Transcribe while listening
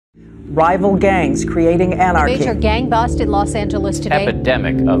Rival gangs creating anarchy. Major gang bust in Los Angeles today.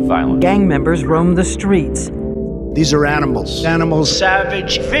 Epidemic of violence. Gang members roam the streets. These are animals. Animals.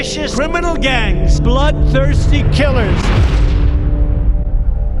 Savage, vicious, criminal gangs. Bloodthirsty killers.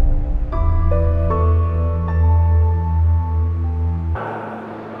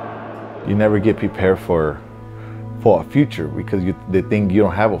 You never get prepared for a future because they think you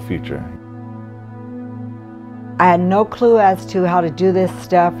don't have a future. I had no clue as to how to do this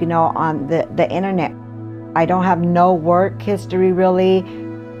stuff, you know, on the internet. I don't have no work history really,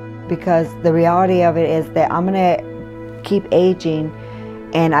 because the reality of it is that I'm gonna keep aging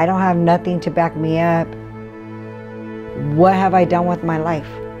and I don't have nothing to back me up. What have I done with my life?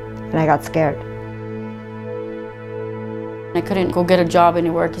 And I got scared. I couldn't go get a job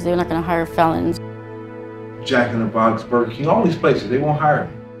anywhere because they were not going to hire felons. Jack in the Box, Burger King, all these places, they won't hire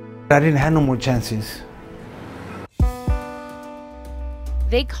me. I didn't have no more chances.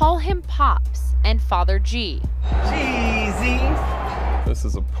 They call him Pops and Father G. Jeezy. This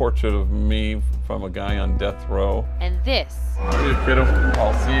is a portrait of me from a guy on death row. And this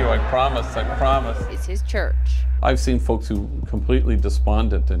I'll see you, I promise, is his church. I've seen folks who are completely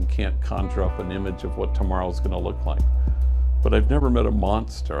despondent and can't conjure up an image of what tomorrow's going to look like. But I've never met a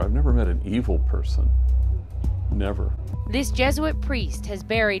monster. I've never met an evil person. Never. This Jesuit priest has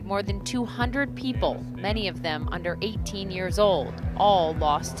buried more than 200 people, many of them under 18 years old, all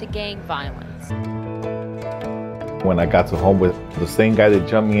lost to gang violence. When I got to Homeboy, the same guy that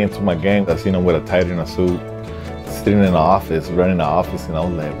jumped me into my gang, I seen him with a tie in a suit, sitting in the office, running the office, and I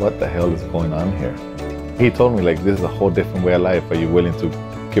was like, what the hell is going on here? He told me, like, this is a whole different way of life. Are you willing to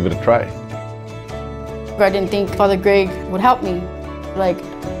give it a try? I didn't think Father Greg would help me. Like,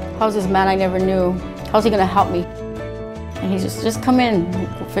 how's this man I never knew? How's he gonna help me? And he's just come in,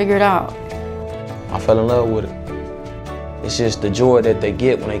 we'll figure it out. I fell in love with it. It's just the joy that they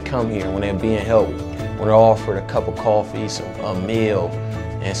get when they come here, when they're being helped, when they're offered a cup of coffee, a meal,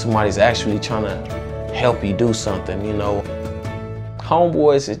 and somebody's actually trying to help you do something, you know.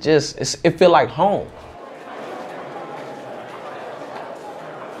 Homeboys, it feel like home.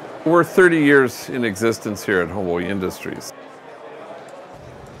 We're 30 years in existence here at Homeboy Industries.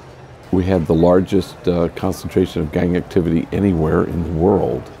 We had the largest concentration of gang activity anywhere in the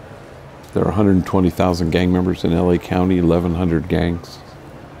world. There are 120,000 gang members in LA County, 1,100 gangs.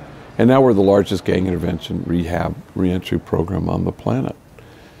 And now we're the largest gang intervention rehab reentry program on the planet.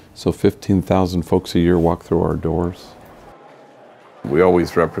 So 15,000 folks a year walk through our doors. We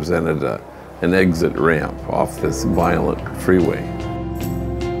always represented an exit ramp off this violent freeway.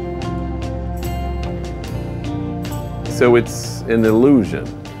 So it's an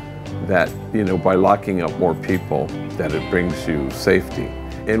illusion that, you know, by locking up more people, that it brings you safety.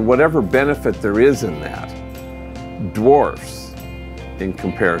 And whatever benefit there is in that dwarfs in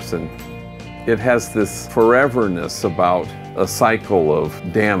comparison. It has this foreverness about a cycle of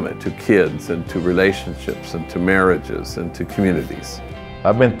damage to kids and to relationships and to marriages and to communities.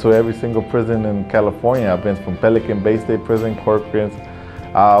 I've been to every single prison in California. I've been from Pelican Bay State Prison, Corcoran.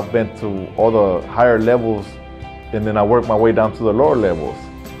 I've been to all the higher levels, and then I work my way down to the lower levels.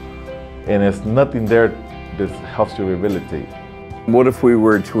 And it's nothing there that helps you rehabilitate. What if we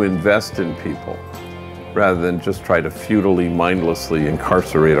were to invest in people rather than just try to futilely, mindlessly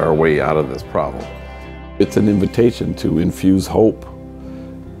incarcerate our way out of this problem? It's an invitation to infuse hope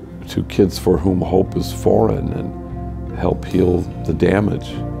to kids for whom hope is foreign and help heal the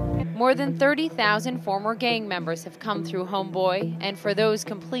damage. More than 30,000 former gang members have come through Homeboy, and for those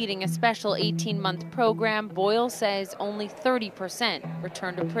completing a special 18-month program, Boyle says only 30%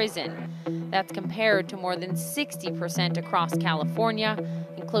 return to prison. That's compared to more than 60% across California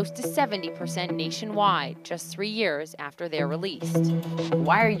and close to 70% nationwide, just 3 years after they're released.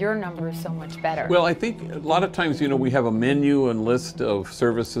 Why are your numbers so much better? Well, I think a lot of times, you know, we have a menu and list of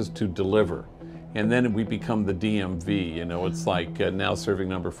services to deliver. And then we become the DMV, you know, it's like now serving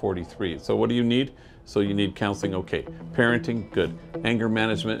number 43. So what do you need? So you need counseling, okay. Parenting, good. Anger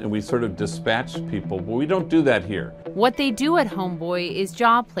management, and we sort of dispatch people, but we don't do that here. What they do at Homeboy is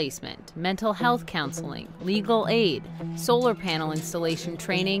job placement, mental health counseling, legal aid, solar panel installation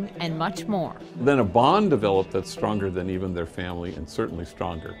training, and much more. Then a bond developed that's stronger than even their family and certainly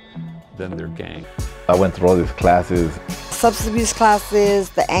stronger than their gang. I went through all these classes. Substance abuse classes,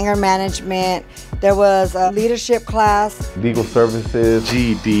 the anger management, there was a leadership class. Legal services,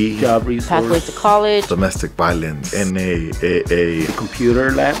 GED, job resource, Pathways to college, domestic violence, NA, AA,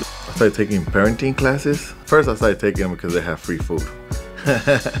 computer lab. I started taking parenting classes. First I started taking them because they have free food.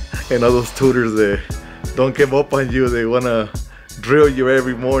 And all those tutors that don't give up on you, they want to drill you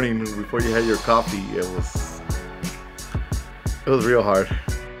every morning before you had your coffee. It was real hard.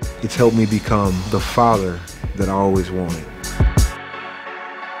 It's helped me become the father that I always wanted.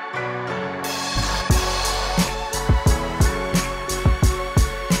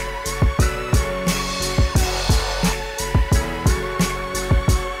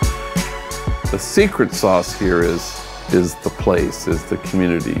 The secret sauce here is the place, is the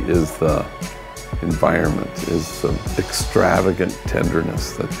community, is the environment, is the extravagant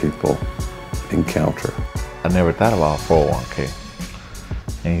tenderness that people encounter. I never thought about 401k.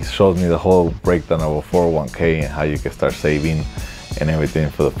 And he showed me the whole breakdown of a 401k and how you can start saving and everything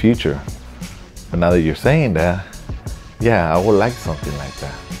for the future. But now that you're saying that, yeah, I would like something like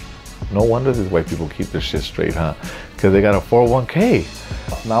that. No wonder these white people keep their shit straight, huh? Because they got a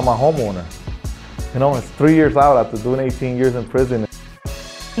 401k. Now I'm a homeowner. You know, it's 3 years out after doing 18 years in prison.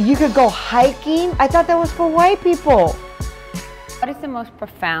 You could go hiking? I thought that was for white people. What is the most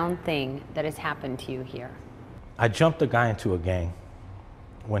profound thing that has happened to you here? I jumped a guy into a gang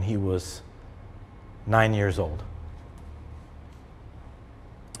when he was 9 years old.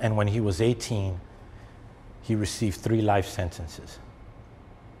 And when he was 18, he received 3 life sentences.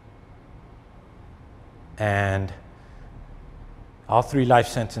 And all 3 life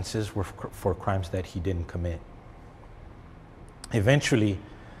sentences were for crimes that he didn't commit. Eventually,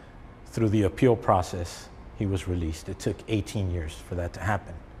 through the appeal process, he was released. It took 18 years for that to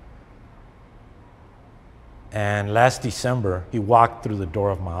happen. And last December, he walked through the door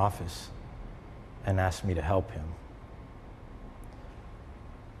of my office and asked me to help him.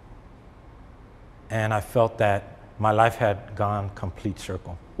 And I felt that my life had gone complete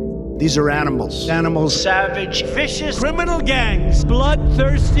circle. These are animals. Animals. Savage, vicious, criminal gangs,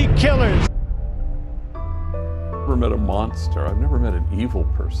 bloodthirsty killers. I've never met a monster. I've never met an evil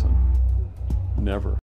person. Never.